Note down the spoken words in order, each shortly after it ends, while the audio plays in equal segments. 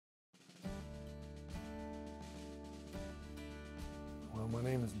My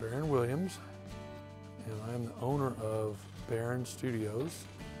name is Barron Williams, and I'm the owner of Barron Studios.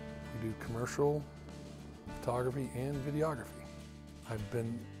 We do commercial photography and videography. I've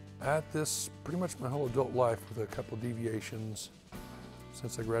been at this pretty much my whole adult life with a couple of deviations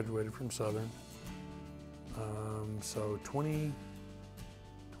since I graduated from Southern. So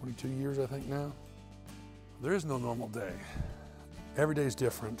 22 years I think now. There is no normal day. Every day is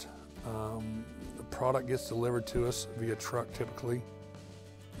different. The product gets delivered to us via truck typically.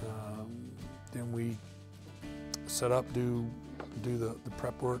 Then we set up, do the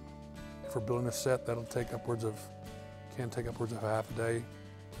prep work. If we're building a set, that'll take upwards of half a day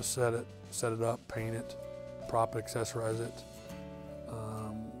to set it up, paint it, prop it, accessorize it.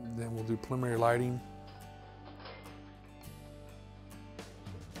 Then we'll do preliminary lighting.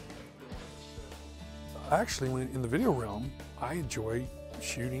 Actually, when in the video realm, I enjoy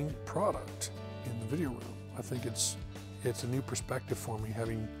shooting product in the video realm. I think it's a new perspective for me,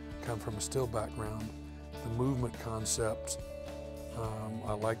 having come from a still background. The movement concept,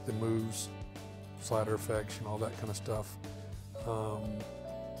 I like the moves, slider effects, all that kind of stuff.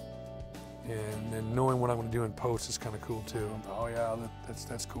 And then knowing what I'm going to do in post is kind of cool too. Oh yeah,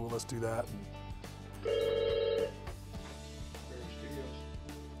 that's cool. Let's do that.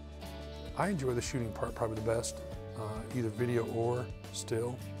 I enjoy the shooting part probably the best, either video or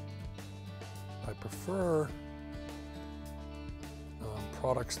still. I prefer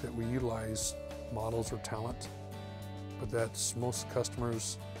products that we utilize models or talent, but most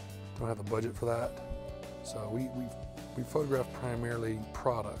customers don't have the budget for that. So we photograph primarily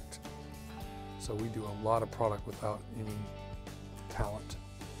product. So we do a lot of product without any talent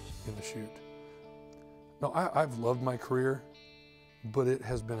in the shoot. No, I've loved my career, but it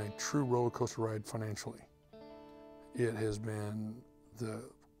has been a true roller coaster ride financially. It has been the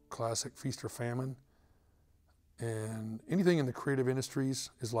classic feast or famine, and anything in the creative industries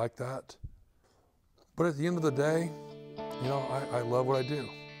is like that. But at the end of the day, I love what I do.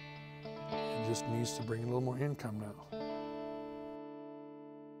 It just needs to bring a little more income now.